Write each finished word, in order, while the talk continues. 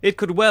It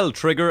could well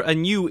trigger a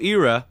new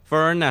era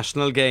for our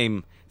national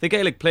game. The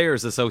Gaelic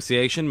Players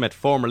Association met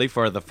formally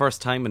for the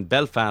first time in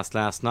Belfast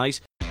last night.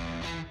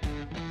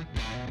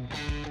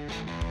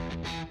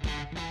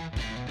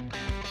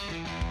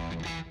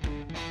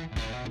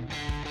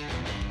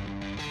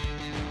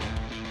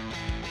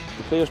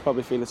 The players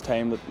probably feel it's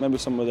time that maybe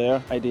some of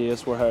their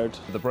ideas were heard.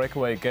 The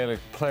breakaway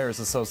Gaelic Players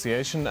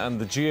Association and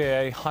the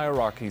GAA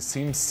hierarchy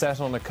seem set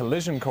on a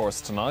collision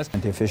course tonight.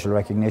 The official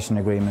recognition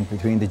agreement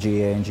between the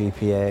GAA and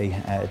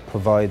GPA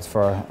provides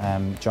for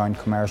joint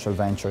commercial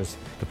ventures.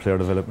 The player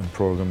development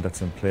programme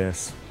that's in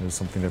place is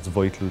something that's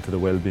vital to the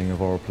well-being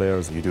of our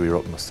players. You do your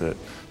utmost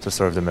to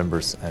serve the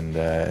members, and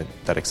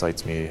that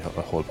excites me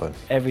a whole pile.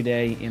 Every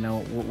day,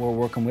 we're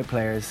working with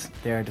players.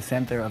 They're the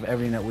centre of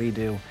everything that we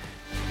do.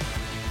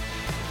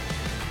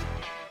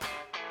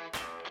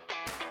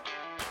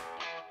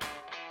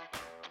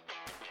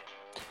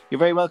 You're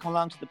very welcome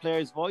along to The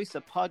Players' Voice,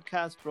 a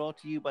podcast brought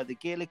to you by the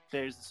Gaelic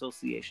Players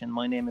Association.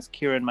 My name is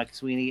Kieran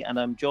McSweeney and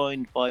I'm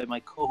joined by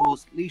my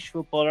co-host, Laois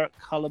footballer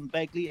Colm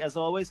Begley, as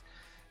always.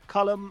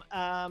 Colm,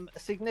 a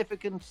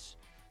significant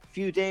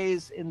few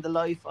days in the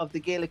life of the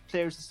Gaelic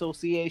Players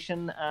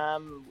Association.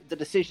 The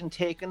decision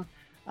taken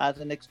at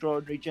an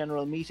extraordinary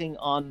general meeting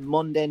on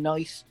Monday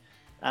night,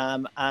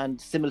 and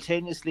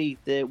simultaneously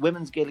the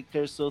Women's Gaelic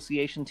Players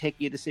Association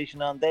taking a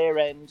decision on their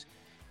end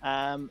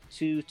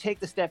to take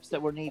the steps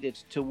that were needed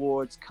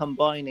towards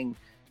combining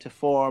to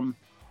form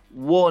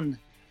one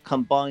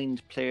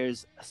combined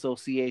players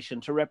association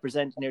to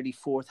represent nearly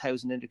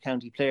 4,000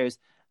 inter-county players.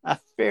 A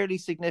fairly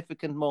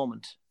significant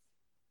moment.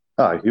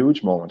 A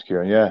huge moment,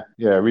 Kieran.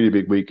 Yeah, a really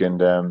big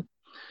weekend. I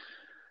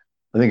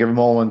think every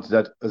moment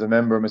that, as a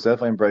member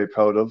myself, I'm very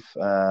proud of.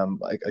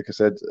 Like I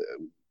said,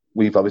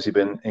 we've obviously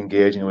been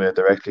engaging with it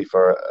directly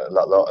for a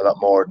lot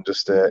more than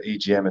just the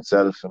EGM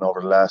itself, and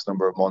over the last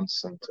number of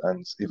months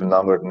and even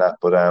longer than that.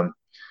 But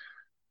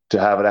to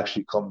have it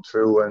actually come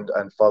through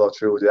and follow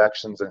through with the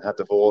actions and have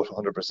the vote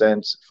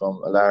 100%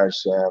 from a large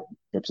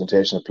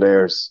representation of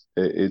players,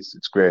 it's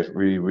great.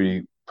 Really,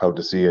 really proud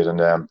to see it,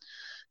 and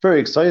very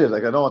excited.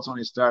 Like, I know it's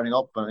only starting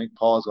up, and I think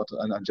Paul's got to,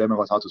 and Gemma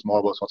got to talk to us more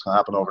about what's going to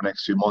happen over the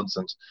next few months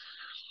and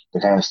the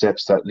kind of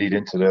steps that lead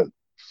into the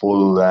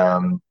full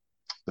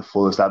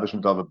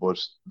establishment of it, but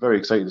very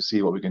excited to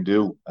see what we can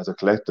do as a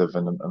collective,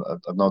 and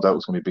I've no doubt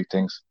it's going to be big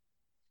things.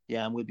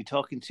 Yeah, and we'll be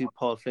talking to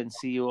Paul Flynn,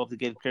 CEO of the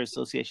Gaelic Players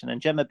Association,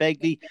 and Gemma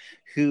Begley,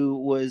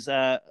 who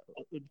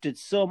did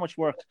so much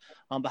work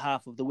on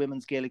behalf of the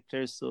Women's Gaelic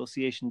Players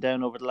Association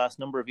down over the last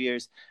number of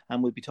years,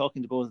 and we'll be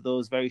talking to both of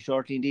those very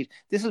shortly indeed.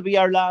 This will be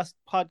our last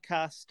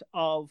podcast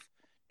of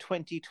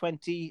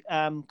 2020,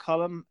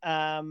 Colm.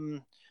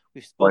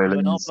 We've spoken to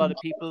an awful lot of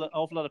people, an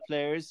awful lot of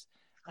players,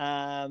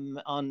 on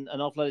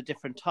an awful lot of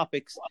different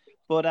topics,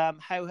 but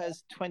how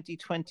has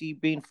 2020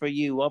 been for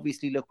you?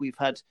 Obviously, look, we've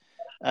had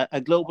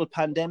a global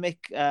pandemic,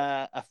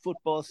 a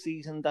football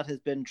season that has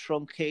been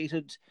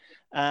truncated,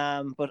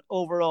 but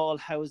overall,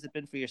 how has it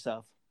been for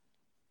yourself?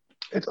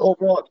 It's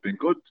been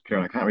good,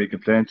 Kieran. I can't really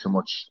complain too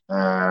much.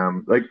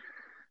 Like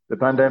the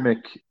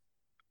pandemic,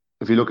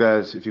 if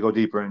you go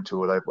deeper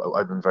into it,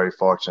 I've been very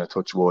fortunate,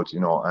 touch wood.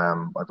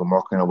 I've been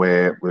working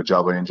away with a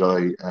job I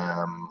enjoy.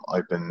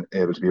 I've been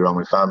able to be around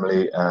my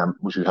family,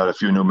 which we've had a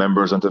few new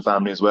members into the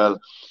family as well,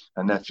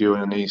 a nephew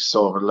and a niece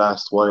over the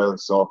last while.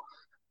 So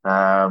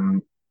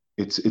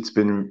it's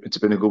been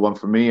a good one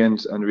for me,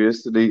 and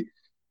realistically,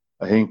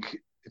 I think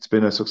it's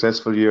been a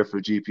successful year for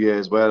GPA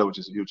as well, which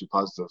is hugely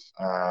positive.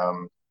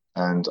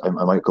 And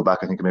I might go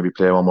back, I think, and maybe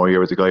play one more year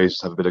with the guys,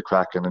 just have a bit of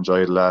crack and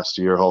enjoy the last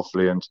year,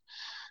 hopefully. And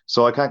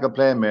so I can't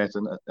complain, mate.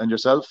 And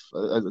yourself,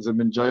 has it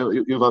been enjoyable?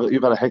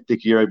 You've had a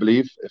hectic year, I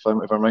believe, if I'm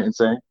right in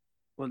saying.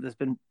 Well, there's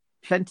been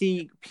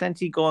plenty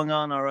going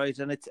on, all right,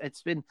 and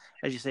it's been,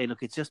 as you say,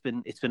 look, it's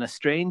been a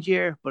strange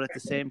year, but at the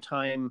same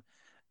time,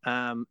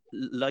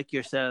 like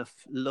yourself,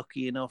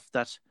 lucky enough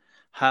that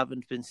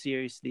haven't been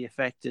seriously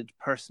affected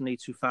personally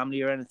through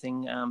family or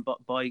anything,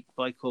 but by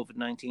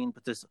COVID-19.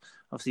 But there's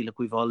obviously, look,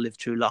 we've all lived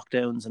through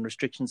lockdowns and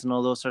restrictions and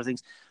all those sort of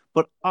things.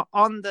 But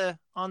on the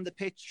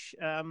pitch,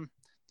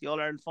 the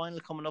All-Ireland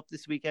final coming up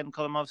this weekend,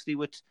 Colm, obviously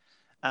with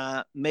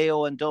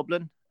Mayo and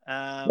Dublin.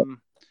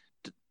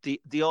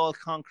 The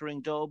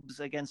all-conquering Dubs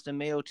against a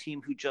Mayo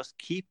team who just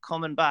keep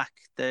coming back.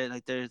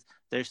 There's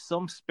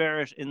some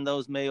spirit in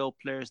those Mayo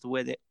players, the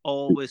way they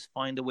always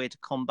find a way to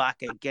come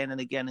back again and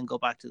again and go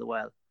back to the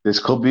well. This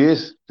could be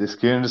it. This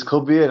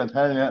could be it. I'm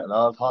telling you, and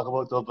I'll talk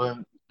about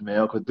Dublin.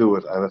 Mayo could do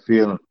it. I have a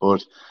feeling.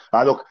 But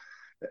look,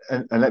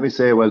 and let me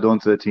say well done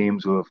to the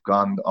teams who have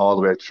gone all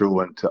the way through,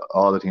 and to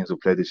all the teams who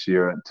played this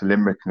year, and to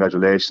Limerick,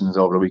 congratulations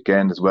over the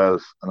weekend as well.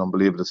 An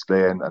unbelievable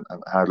display, and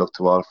hard luck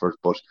to Waterford.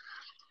 But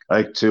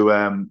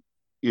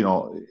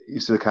you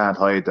still can't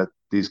hide that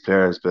these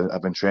players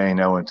have been training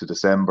now into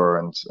December,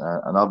 and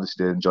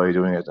obviously they enjoy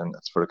doing it, and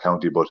it's for the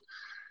county. But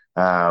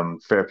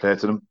fair play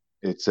to them.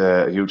 It's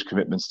a huge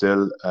commitment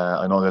still.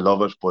 I know they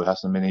love it, but it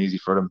hasn't been easy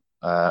for them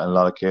in a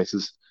lot of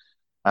cases.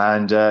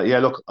 And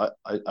look,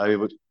 I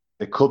would.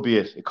 It could be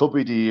it. It could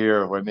be the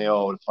year where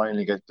Mayo will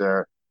finally get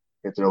their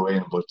get their way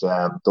in. But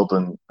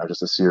Dublin are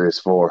just a serious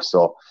force,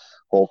 so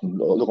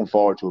looking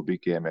forward to a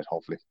big game, mate,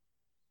 hopefully.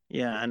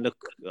 Yeah, and look,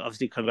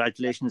 obviously,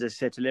 congratulations, as I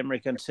said, to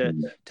Limerick and to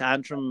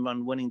Antrim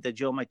on winning the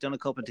Joe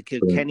McDonagh Cup, and to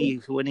Kilkenny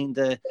winning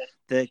the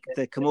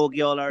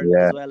Camogie All-Ireland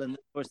as well. And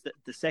of course,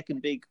 the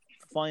second big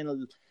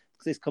final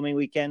this coming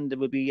weekend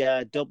will be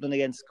Dublin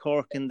against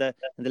Cork in the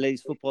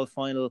ladies' football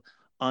final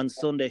on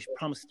Sunday.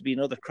 Promised to be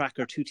another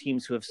cracker. Two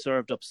teams who have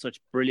served up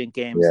such brilliant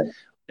games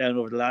down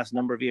over the last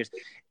number of years.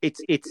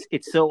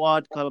 It's so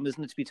odd, Colm,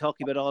 isn't it, to be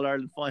talking about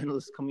All-Ireland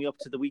finals coming up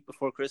to the week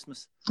before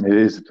Christmas? It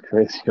is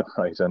crazy,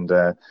 right? And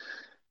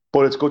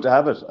but it's good to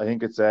have it. I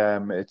think it's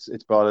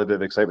brought a bit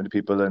of excitement to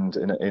people, and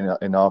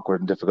in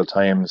awkward and difficult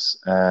times,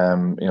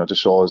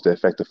 just shows the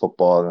effect that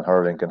football and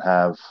hurling can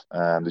have,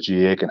 the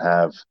GAA can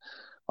have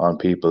on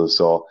people.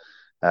 So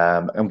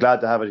I'm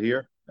glad to have it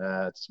here.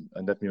 I'm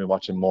definitely been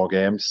watching more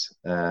games.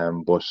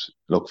 But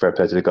look, fair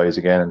play to the guys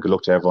again, and good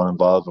luck to everyone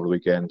involved over the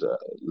weekend. A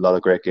lot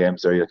of great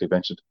games there, like you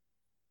mentioned.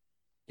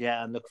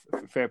 Yeah, and look,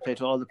 fair play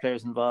to all the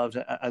players involved,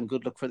 and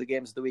good luck for the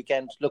games of the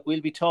weekend. Look,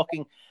 we'll be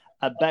talking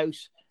about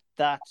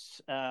that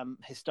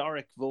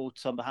historic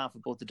votes on behalf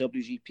of both the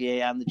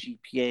WGPA and the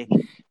GPA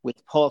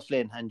with Paul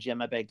Flynn and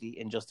Gemma Begley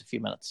in just a few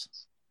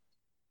minutes.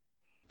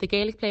 The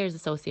Gaelic Players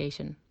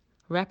Association,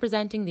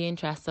 representing the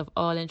interests of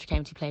all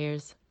inter-county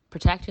players,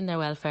 protecting their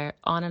welfare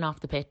on and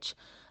off the pitch,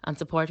 and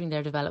supporting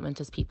their development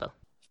as people.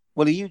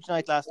 Well, a huge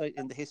night last night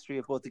in the history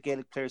of both the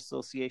Gaelic Players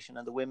Association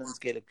and the Women's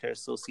Gaelic Players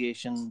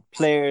Association.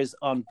 Players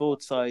on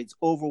both sides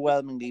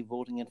overwhelmingly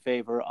voting in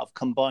favour of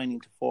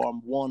combining to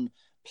form one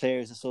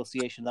Players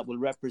Association that will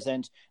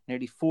represent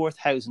nearly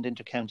 4,000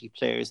 inter-county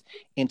players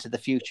into the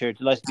future.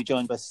 Delighted to be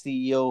joined by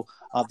CEO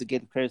of the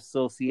Gaelic Players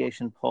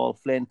Association, Paul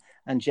Flynn,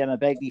 and Gemma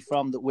Begley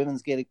from the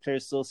Women's Gaelic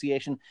Players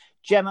Association.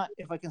 Gemma,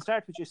 if I can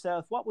start with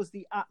yourself, what was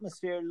the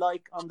atmosphere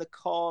like on the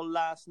call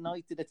last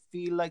night? Did it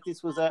feel like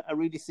this was a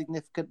really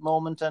significant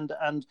moment, and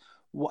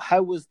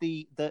how was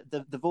the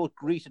vote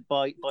greeted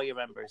by your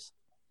members?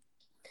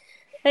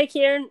 Hey,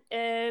 Kieran.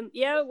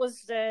 It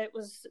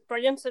was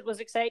brilliant. It was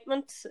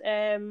excitement.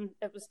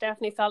 It was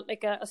definitely felt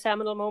like a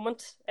seminal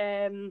moment,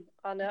 and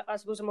I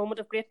suppose a moment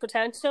of great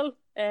potential.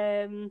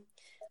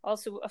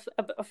 Also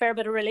a fair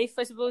bit of relief,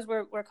 I suppose.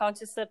 We're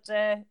conscious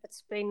that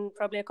it's been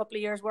probably a couple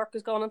of years' work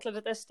has gone into it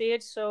at this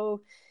stage.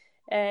 So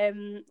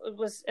it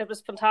was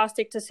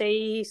fantastic to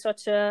see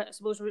such a, I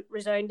suppose,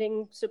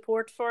 resounding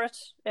support for it.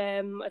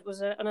 It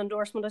was an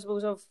endorsement, I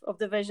suppose, of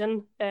the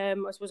vision. I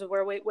suppose of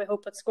where we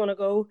hope it's going to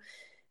go.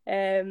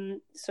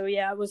 So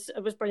yeah, it was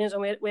brilliant,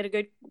 and we had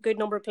a good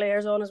number of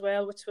players on as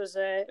well, which was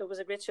it was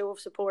a great show of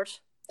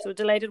support. So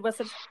delighted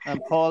with it.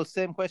 And Paul,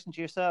 same question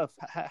to yourself.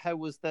 How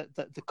was the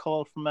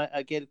call from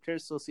a Gaelic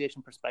Players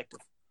Association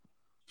perspective?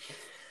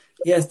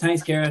 Yes,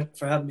 thanks, Kieran,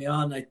 for having me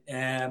on.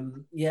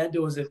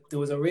 There was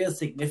a real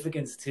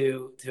significance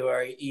to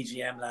our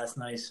EGM last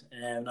night,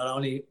 not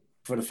only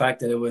for the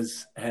fact that it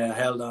was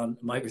held on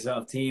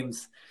Microsoft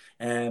Teams,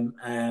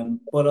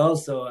 but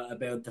also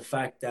about the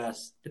fact that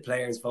the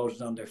players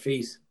voted on their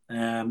feet,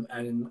 and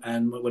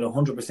with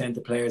 100%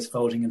 the players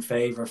voting in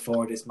favour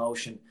for this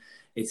motion,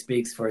 it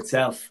speaks for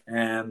itself.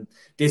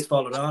 This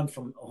followed on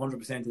from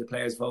 100% of the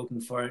players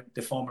voting for the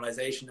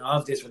formalisation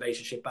of this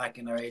relationship back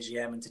in our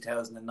AGM in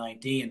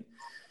 2019.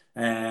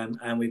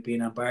 And we've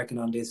been embarking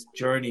on this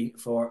journey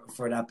for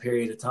that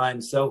period of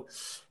time. So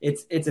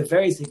it's a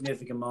very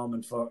significant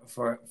moment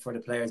for the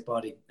players'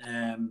 body.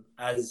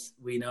 As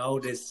we know,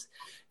 this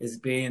is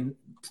being,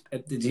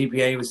 the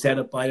GPA was set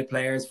up by the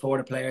players, for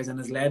the players, and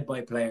is led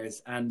by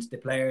players. And the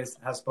players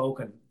have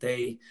spoken.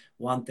 They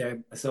want their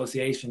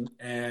association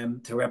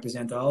to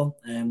represent all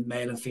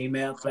male and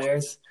female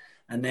players.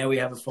 And now we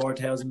have a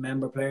 4,000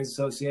 member players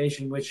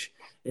association, which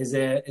is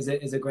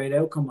a great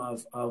outcome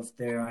of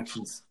their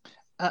actions.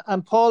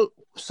 And Paul,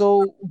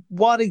 so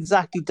what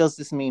exactly does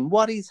this mean?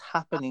 What is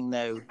happening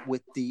now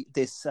with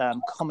this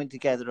coming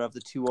together of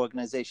the two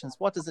organisations?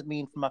 What does it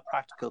mean from a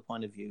practical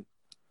point of view?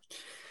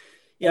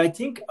 Yeah, I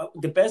think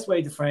the best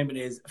way to frame it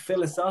is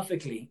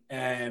philosophically.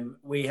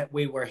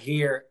 We were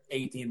here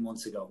 18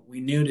 months ago. We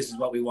knew this is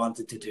what we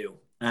wanted to do,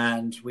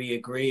 and we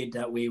agreed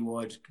that we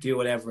would do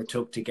whatever it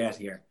took to get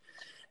here.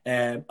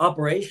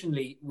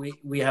 Operationally,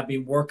 we have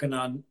been working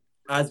on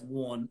as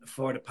one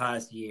for the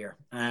past year.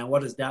 And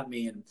what does that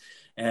mean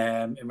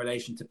in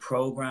relation to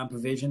program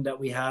provision that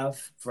we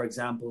have? For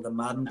example, the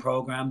Madden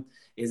program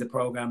is a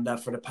program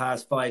that for the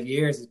past 5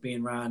 years is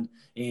being run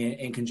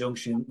in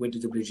conjunction with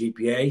the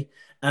WGPA.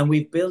 And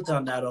we've built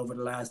on that over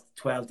the last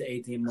 12 to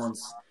 18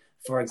 months.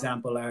 For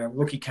example, our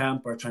rookie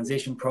camp, our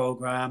transition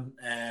program,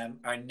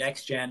 our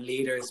next gen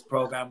leaders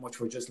program, which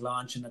we're just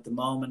launching at the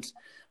moment,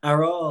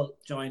 are all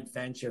joint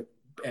venture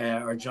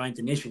or joint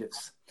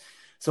initiatives.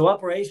 So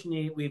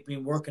operationally, we've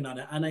been working on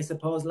it, and I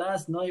suppose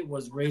last night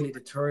was really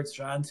the third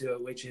strand to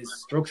it, which is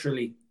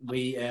structurally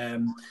we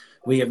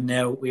have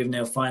now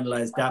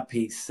finalised that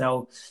piece.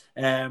 So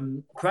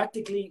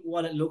practically,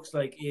 what it looks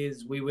like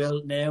is we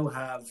will now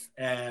have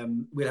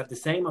the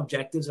same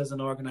objectives as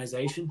an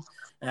organisation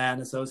and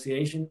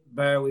association,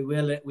 but we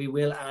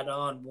will add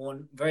on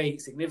one very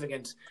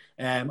significant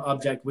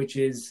object, which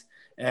is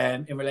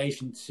in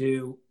relation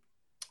to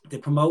the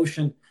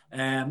promotion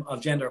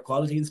of gender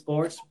equality in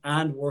sport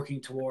and working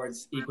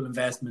towards equal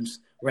investment,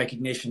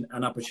 recognition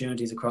and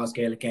opportunities across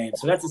Gaelic games.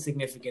 So that's a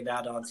significant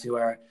add-on to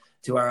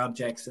our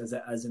objects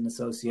as an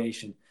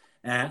association.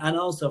 And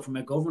also from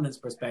a governance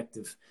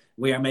perspective,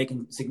 we are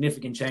making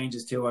significant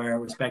changes to our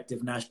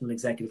respective national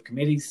executive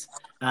committees,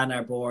 and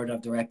our board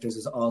of directors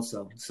is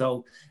also.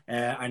 So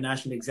our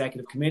national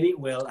executive committee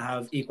will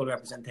have equal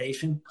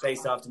representation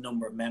based off the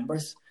number of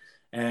members.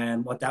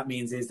 And what that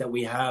means is that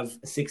we have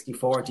a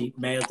 60-40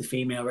 male to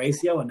female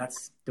ratio, and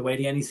that's the way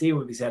the NEC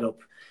will be set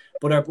up.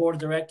 But our board of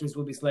directors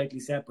will be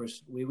slightly separate.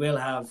 We will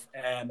have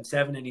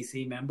 7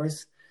 NEC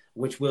members,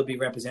 which will be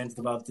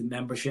representative of the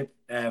membership,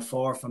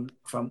 4 from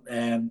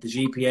the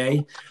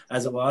GPA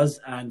as it was,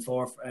 and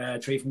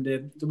 3 from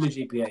the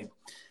WGPA.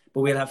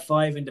 But we'll have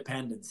 5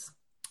 independents.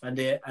 And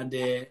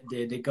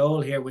the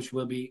goal here, which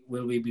we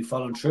be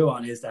following through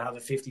on, is to have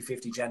a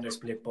 50-50 gender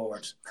split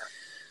board.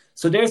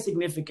 So there's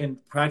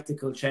significant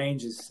practical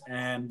changes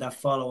that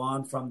follow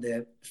on from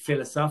the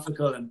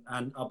philosophical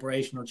and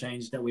operational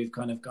change that we've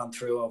kind of gone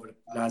through over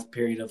the last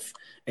period of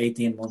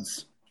 18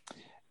 months.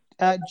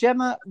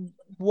 Gemma,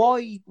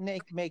 why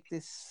make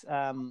this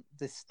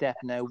this step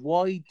now?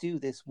 Why do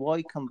this?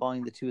 Why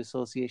combine the two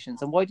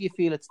associations? And why do you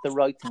feel it's the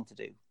right thing to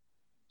do?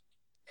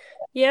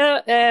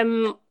 Yeah,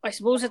 I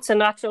suppose it's a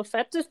natural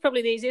fit. It's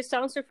probably the easiest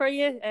answer for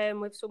you.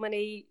 With so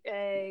many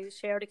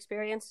shared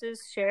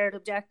experiences, shared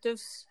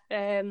objectives.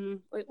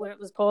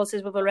 As Paul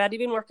says, we've already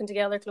been working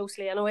together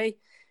closely anyway,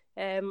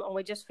 and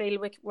we just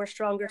feel we're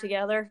stronger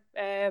together.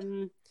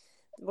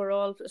 We're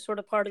all sort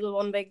of part of the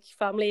one big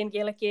family in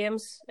Gaelic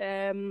games,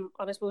 and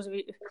I suppose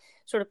we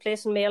sort of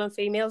placing male and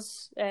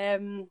females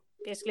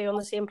basically on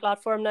the same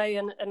platform now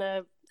in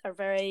a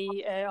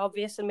very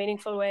obvious and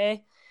meaningful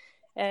way.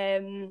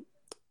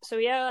 So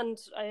yeah, and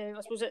I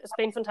suppose it's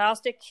been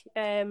fantastic.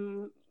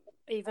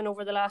 Even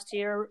over the last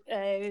year,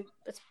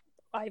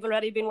 I've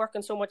already been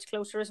working so much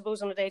closer, I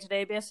suppose, on a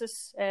day-to-day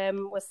basis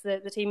with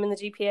the team in the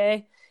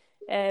GPA,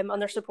 and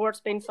their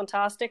support's been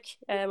fantastic.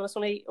 It's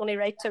only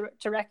right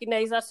to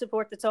recognise that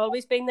support that's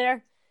always been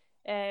there.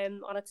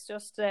 And it's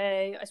just,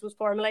 I suppose,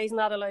 formalising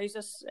that allows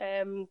us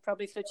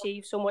probably to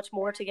achieve so much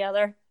more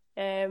together.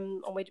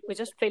 And we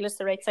just feel it's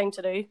the right thing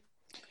to do.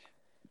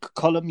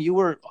 Colm, you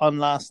were on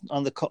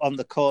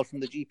the call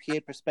from the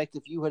GPA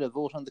perspective. You had a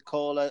vote on the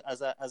call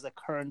as a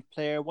current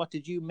player. What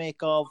did you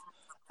make of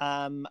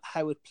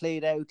how it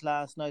played out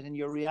last night and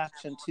your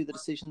reaction to the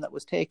decision that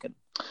was taken?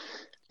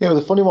 Yeah, it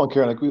was a funny one,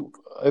 Kieran.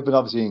 I've been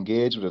obviously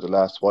engaged with it the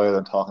last while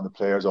and talking to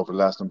players over the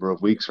last number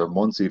of weeks or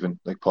months even.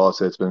 Like Paul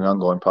said, it's been an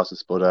ongoing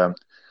process. But it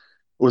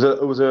was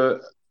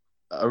a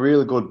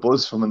real good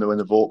buzz from when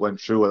the vote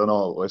went through. I don't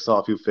know. I saw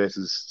a few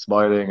faces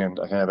smiling and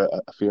I kind of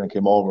a feeling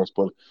came over us.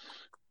 But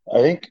I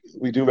think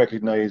we do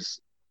recognise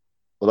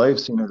what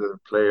I've seen as a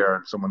player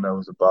and someone now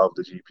who's above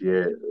the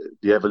GPA,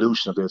 the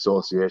evolution of the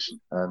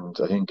association. And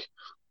I think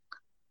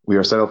we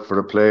are set up for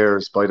the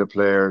players, by the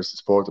players, to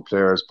support the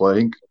players. But I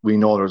think we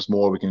know there's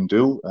more we can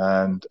do.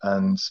 And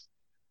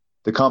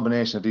the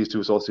combination of these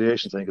two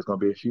associations, I think, is going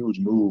to be a huge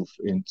move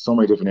in so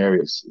many different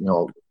areas. You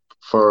know,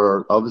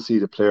 for obviously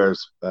the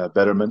players'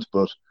 betterment,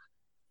 but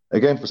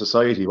again, for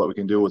society, what we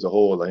can do as a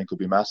whole, I think, will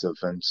be massive.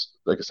 And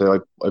like I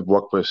said, I've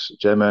worked with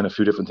Gemma and a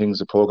few different things,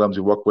 the programs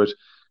we work with.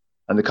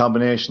 And the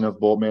combination of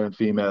both male and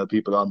female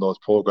people on those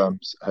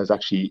programs has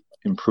actually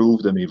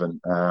improved them even.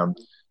 And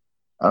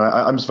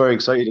I'm just very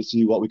excited to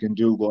see what we can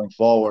do going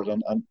forward.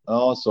 And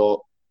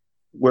also,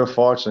 we're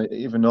fortunate,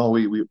 even though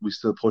we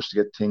still push to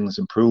get things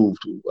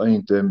improved, I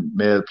think the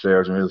male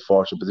players are in a really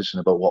fortunate position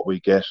about what we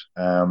get.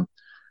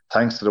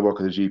 Thanks to the work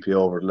of the GPA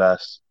over the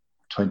last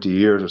 20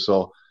 years or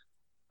so.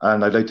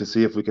 And I'd like to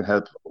see if we can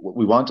help.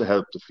 We want to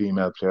help the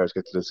female players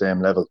get to the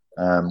same level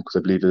because I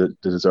believe they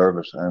deserve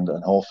it. And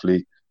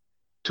hopefully,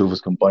 two of us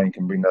combined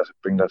can bring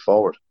that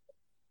forward.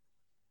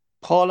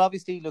 Paul,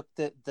 obviously, look,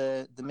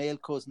 the male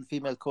codes and the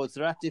female codes,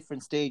 they're at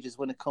different stages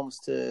when it comes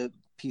to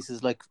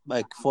pieces like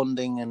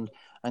funding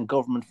and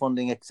government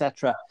funding,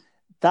 etc.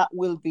 That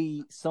will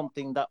be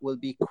something that will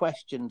be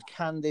questioned.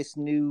 Can this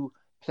new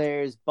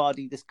players'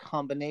 body, this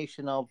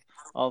combination of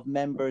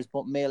members,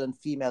 both male and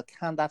female,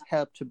 can that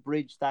help to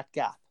bridge that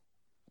gap?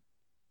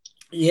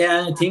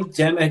 Yeah, I think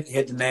Gemma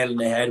hit the nail on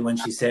the head when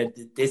she said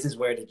that this is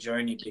where the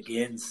journey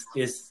begins.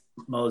 This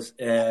most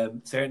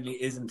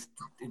certainly isn't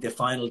the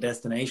final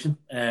destination.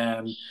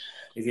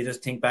 If you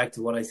just think back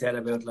to what I said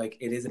about, like,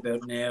 it is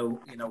about now,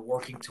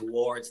 working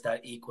towards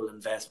that equal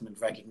investment,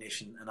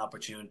 recognition and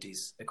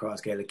opportunities across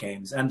Gaelic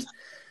games. And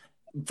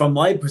from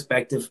my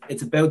perspective,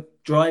 it's about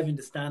driving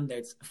the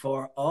standards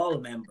for all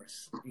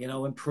members,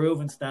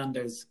 improving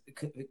standards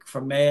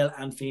for male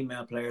and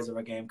female players of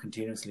our game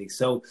continuously.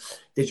 So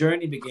the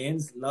journey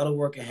begins, a lot of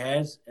work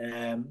ahead.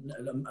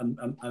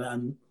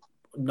 I'm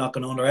not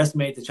going to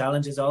underestimate the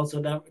challenges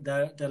also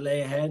that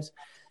lay ahead.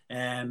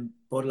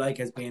 But like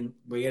has been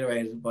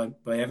reiterated by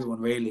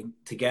everyone, really,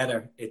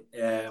 together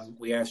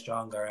we are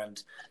stronger,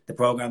 and the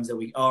programs that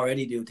we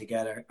already do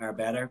together are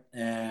better.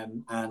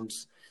 And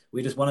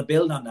we just want to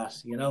build on that,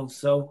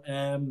 So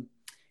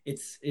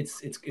it's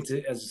as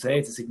I say,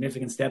 it's a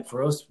significant step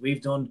for us.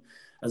 We've done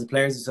as a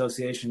Players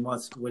Association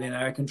what's within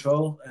our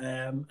control,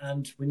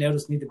 and we now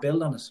just need to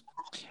build on it.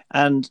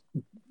 And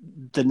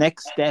the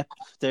next step,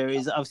 there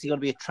is obviously going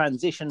to be a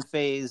transition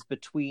phase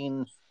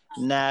between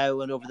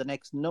now and over the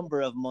next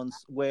number of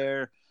months,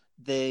 where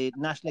the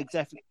national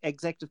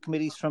executive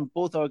committees from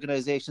both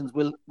organisations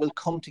will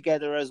come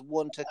together as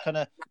one to kind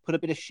of put a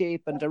bit of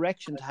shape and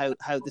direction to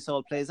how this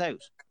all plays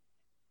out.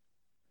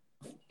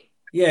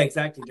 Yeah,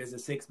 exactly. There's a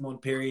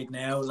 6-month period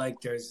now.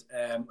 There's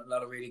a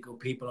lot of really good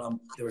people on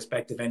the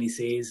respective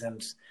NECs,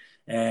 and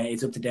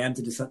it's up to them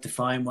to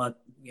define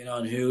what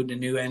and who the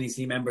new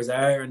NEC members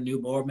are and new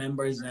board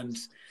members, and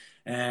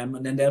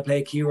then they'll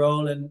play a key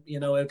role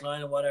in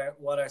outlining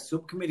what our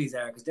subcommittees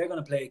are, because they're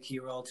going to play a key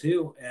role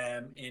too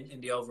in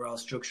the overall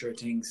structure of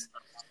things,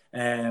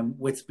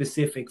 with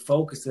specific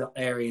focus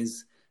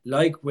areas.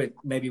 Like with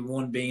maybe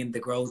one being the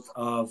growth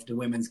of the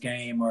women's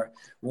game, or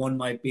one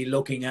might be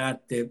looking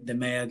at the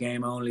male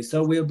game only.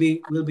 So we'll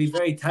be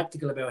very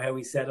tactical about how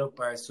we set up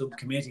our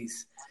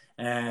subcommittees,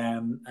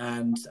 and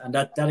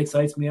that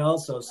excites me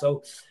also.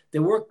 So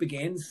the work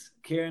begins,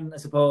 Kieran. I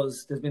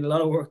suppose there's been a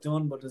lot of work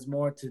done, but there's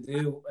more to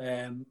do.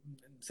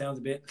 Sounds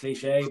a bit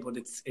cliche, but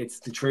it's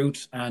the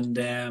truth, and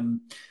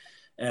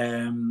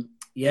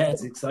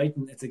it's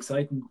exciting. It's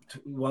exciting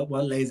what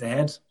lays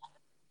ahead.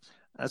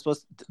 I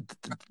suppose,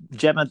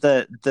 Gemma,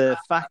 the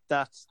fact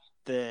that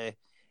the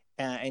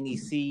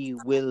NEC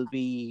will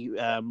be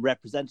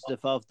representative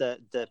of the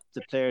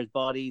players'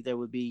 body, there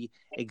will be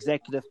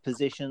executive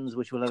positions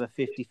which will have a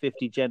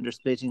 50-50 gender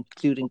split,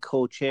 including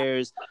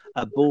co-chairs,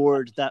 a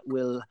board that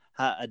will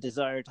a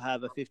desire to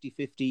have a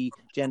 50-50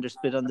 gender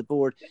split on the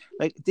board.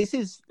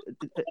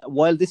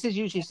 While this is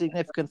usually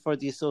significant for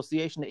the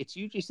association, it's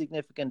usually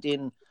significant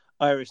in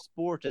Irish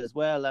sport as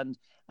well, and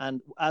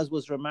as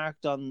was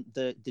remarked on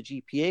the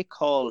GPA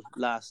call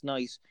last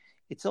night,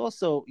 it's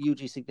also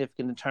hugely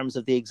significant in terms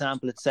of the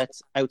example it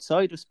sets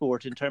outside of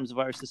sport in terms of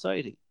Irish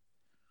society.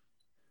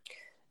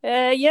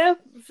 I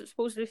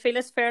suppose we feel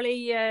it's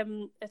fairly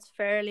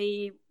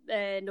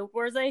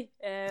noteworthy,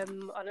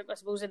 and I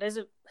suppose it is.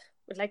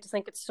 We'd like to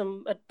think it's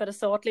a bit of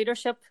thought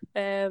leadership,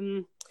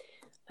 and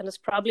it's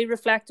probably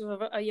reflective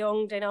of a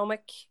young,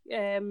 dynamic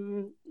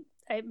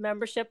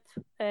membership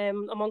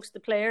amongst the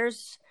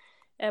players.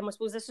 I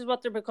suppose this is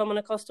what they're becoming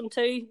accustomed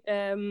to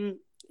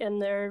in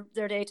their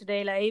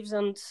day-to-day lives,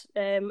 and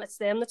it's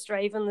them that's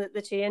driving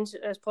the change,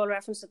 as Paul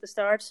referenced at the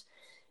start.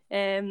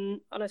 And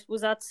I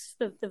suppose that's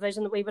the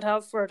vision that we would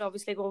have for it,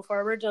 obviously, going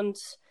forward. And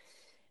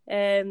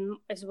I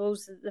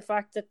suppose the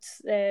fact that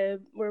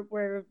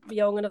we're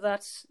young and have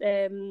that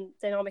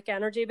dynamic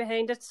energy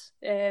behind it,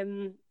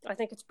 I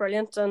think it's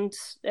brilliant. And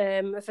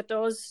if it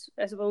does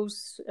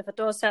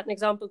set an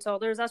example to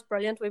others, that's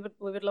brilliant. We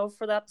would love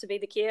for that to be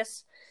the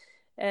case.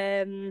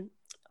 And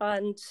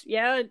I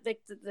think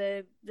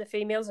the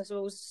females, I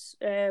suppose,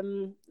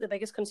 the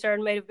biggest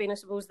concern might have been, I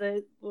suppose,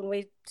 when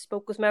we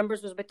spoke with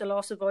members, was about the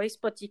loss of voice.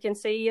 But you can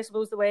see, I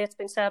suppose, the way it's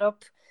been set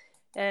up,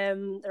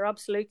 they're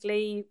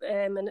absolutely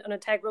an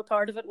integral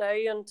part of it now,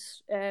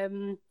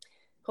 and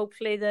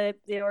hopefully the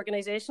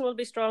organisation will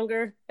be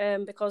stronger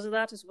because of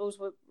that. I suppose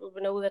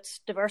we know that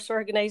diverse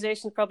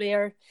organisations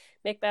probably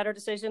make better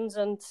decisions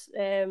and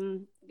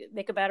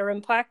make a better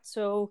impact.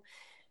 So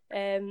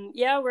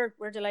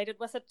we're delighted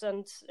with it,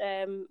 and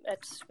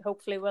it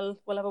hopefully will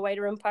have a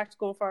wider impact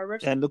going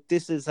forward. And look,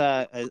 this is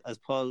as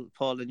Paul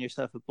and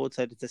yourself have both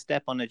said, it's a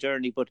step on a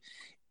journey, but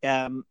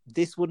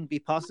this wouldn't be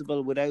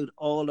possible without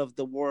all of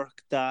the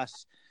work that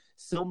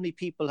so many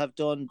people have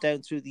done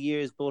down through the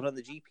years, both on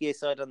the GPA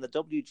side and the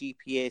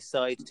WGPA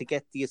side, to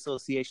get the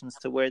associations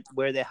to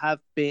where they have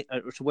been,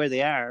 or to where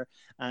they are,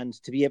 and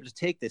to be able to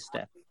take this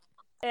step.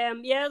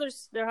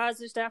 There's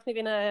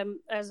definitely been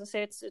as I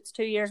say, it's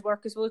 2 years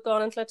work as we've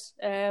gone into it,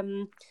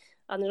 and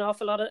an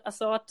awful lot of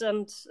thought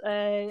and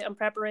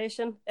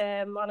preparation,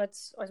 and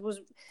it's, I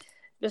suppose,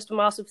 just a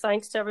massive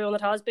thanks to everyone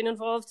that has been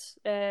involved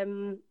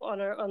on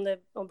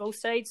both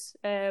sides.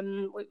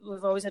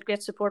 We've always had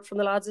great support from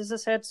the lads, as I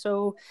said.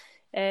 So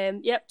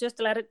just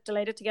delighted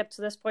to get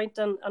to this point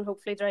and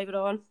hopefully drive it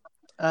on.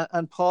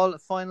 And Paul, a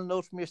final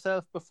note from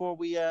yourself before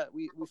we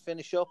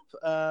finish up.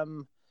 I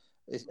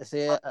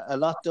say a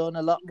lot done,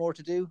 a lot more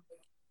to do.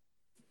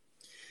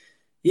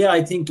 Yeah,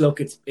 I think,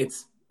 look,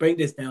 it's bring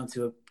this down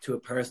to a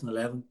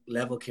personal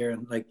level,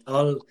 Kieran. Like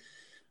all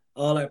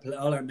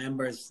our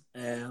members,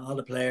 all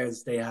the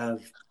players, they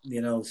have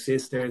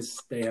sisters,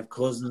 they have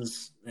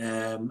cousins,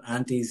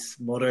 aunties,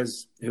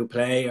 mothers who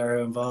play or are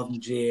involved in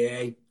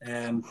GAA.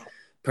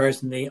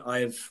 personally,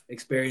 I've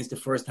experienced it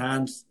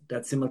firsthand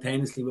that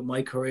simultaneously with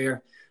my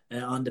career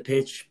on the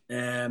pitch,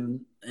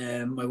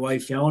 my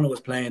wife Fiona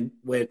was playing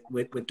with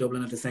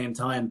Dublin at the same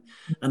time,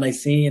 and I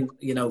seen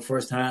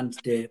firsthand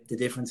the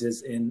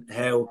differences in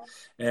how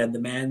the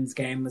men's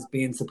game was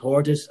being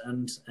supported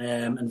and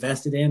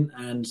invested in,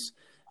 and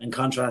in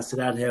contrast to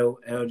that, how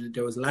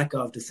there was lack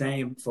of the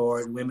same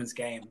for the women's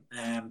game,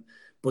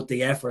 but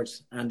the effort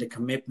and the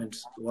commitment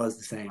was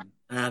the same.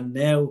 And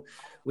now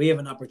we have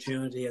an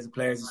opportunity as a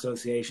Players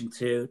Association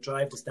to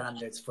drive the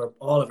standards for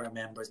all of our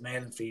members,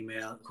 male and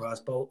female,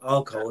 across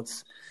all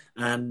codes,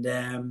 and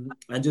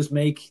just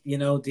make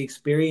the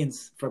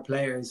experience for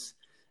players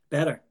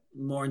better,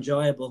 more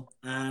enjoyable,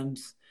 and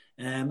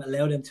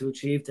allow them to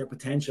achieve their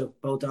potential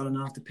both on and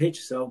off the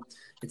pitch. So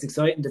it's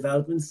exciting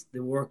developments.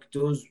 The work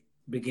does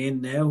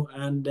begin now,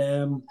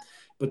 and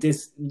but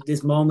this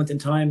moment in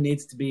time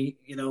needs to be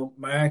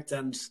marked,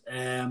 and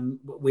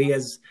we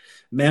as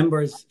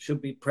members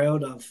should be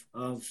proud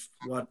of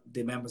what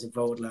the members have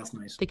voted last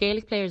night. The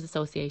Gaelic Players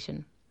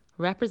Association,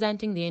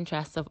 representing the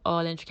interests of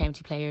all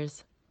inter-county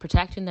players,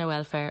 protecting their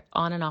welfare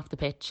on and off the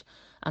pitch,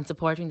 and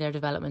supporting their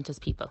development as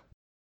people.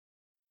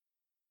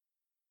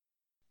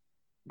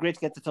 Great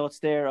to get the thoughts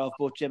there of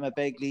both Gemma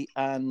Begley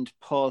and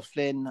Paul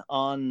Flynn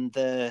on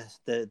the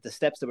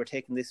steps that were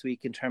taken this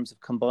week in terms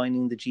of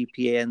combining the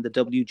GPA and the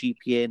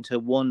WGPA into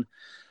one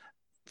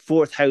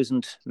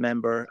 4,000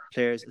 member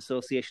Players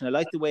Association. I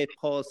like the way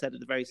Paul said at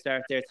the very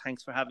start there,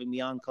 thanks for having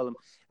me on, Colm,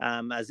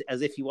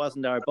 as if he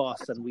wasn't our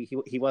boss and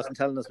he wasn't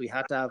telling us we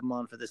had to have him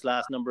on for this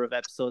last number of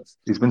episodes.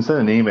 He's been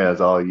sending emails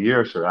all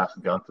year, sure,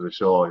 asking to get onto the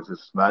show. He's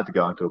just mad to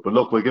get onto it. But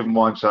look, we'll give him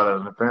one shot at it.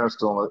 And in fairness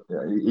to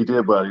him, he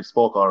did well. He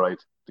spoke all right,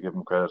 to give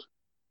him credit.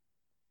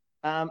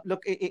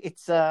 Look,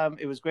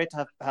 it was great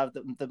to have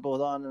them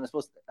both on, and I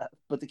suppose,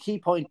 but the key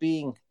point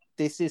being,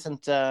 this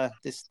isn't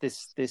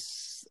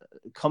this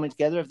coming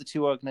together of the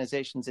two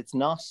organisations. It's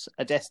not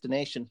a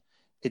destination.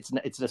 It's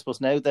I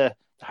suppose now the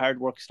hard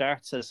work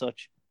starts as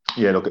such.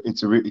 Yeah, look,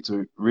 it's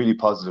a really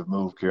positive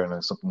move, Kieran, and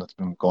it's something that's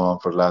been going on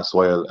for the last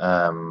while.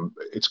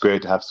 It's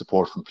great to have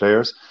support from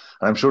players,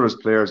 and I'm sure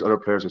there's other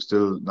players who are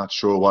still not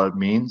sure what it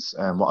means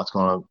and what it's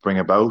going to bring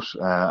about.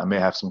 I may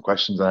have some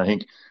questions, and I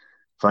think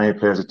for any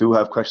players that do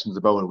have questions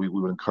about it, we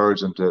would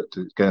encourage them to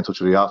get in touch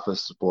with the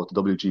office, both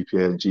the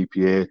WGPA and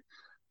GPA,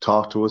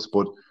 talk to us.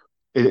 But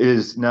it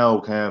is now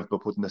kind of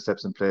about putting the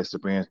steps in place to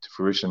bring it to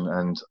fruition.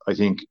 And I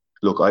think,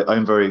 look,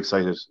 I'm very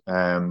excited.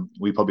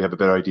 We probably have a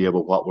better idea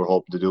about what we're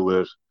hoping to do with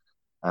it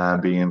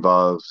and being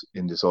involved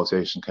in the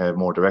association kind of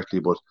more directly.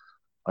 But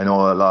I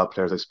know a lot of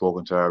players I've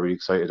spoken to are really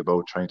excited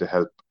about trying to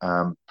help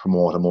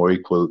promote a more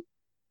equal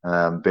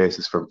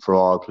basis for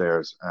all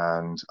players.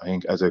 And I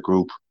think as a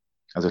group,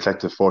 as a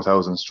collective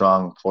 4,000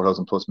 strong,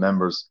 4,000 plus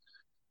members,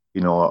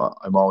 I'm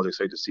always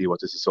excited to see what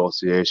this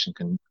association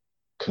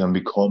can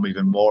become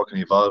even more, can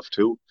evolve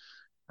to.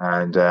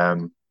 And I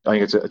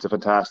think it's a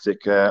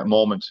fantastic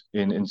moment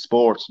in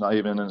sport, not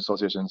even an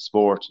association in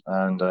sport,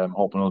 and I'm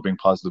hoping it'll bring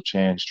positive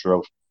change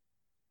throughout.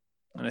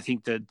 And I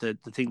think that the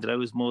thing that I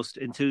was most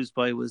enthused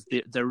by was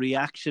the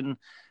reaction,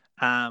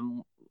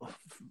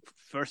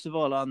 first of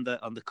all on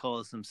the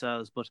calls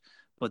themselves,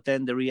 but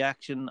then the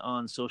reaction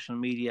on social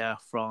media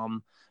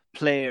from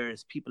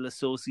players, people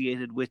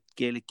associated with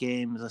Gaelic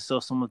games. I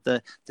saw some of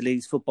the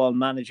ladies' football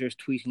managers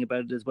tweeting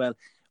about it as well.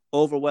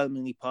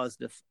 Overwhelmingly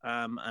positive,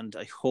 and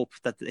I hope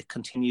that it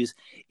continues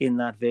in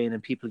that vein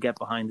and people get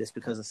behind this,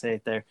 because I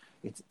say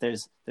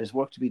there's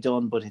work to be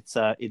done, but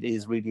it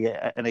is really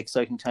an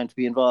exciting time to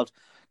be involved.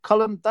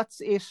 Colm,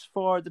 that's it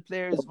for the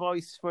Players'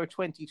 Voice for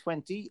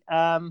 2020.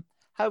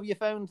 How have you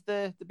found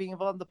the being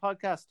involved in the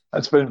podcast?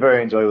 It's been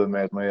very enjoyable,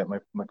 mate.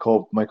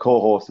 My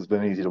co-host has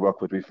been easy to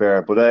work with, to be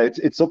fair. But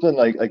it's something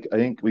like I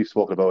think we've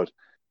spoken about.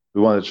 We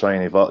wanted to try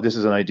and evolve. This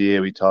is an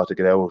idea we thought to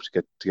get out,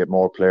 to get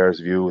more players'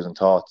 views and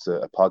thoughts,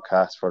 a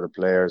podcast for the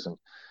players. And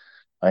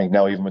I think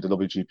now even with the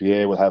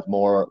WGPA, we'll have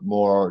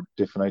more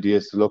different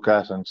ideas to look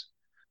at. And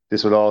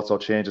this will also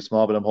change a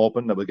small bit. I'm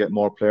hoping that we'll get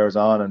more players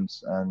on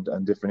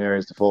and different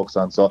areas to focus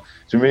on. So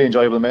it's been really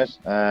enjoyable, mate.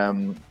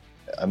 I'm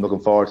looking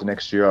forward to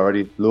next year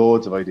already.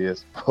 Loads of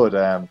ideas. But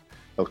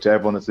look, to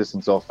everyone that's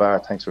listened so far,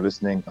 thanks for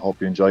listening. I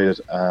hope you enjoyed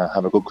it.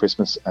 Have a good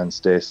Christmas and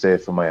stay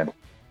safe from my end.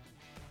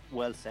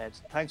 Well said.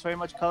 Thanks very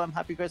much, Colm.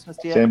 Happy Christmas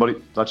to you. Same, buddy.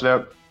 Talk to you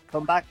later.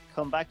 Come back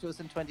to us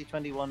in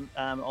 2021.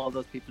 All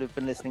those people who've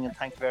been listening, and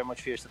thank you very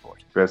much for your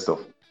support. Great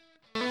stuff.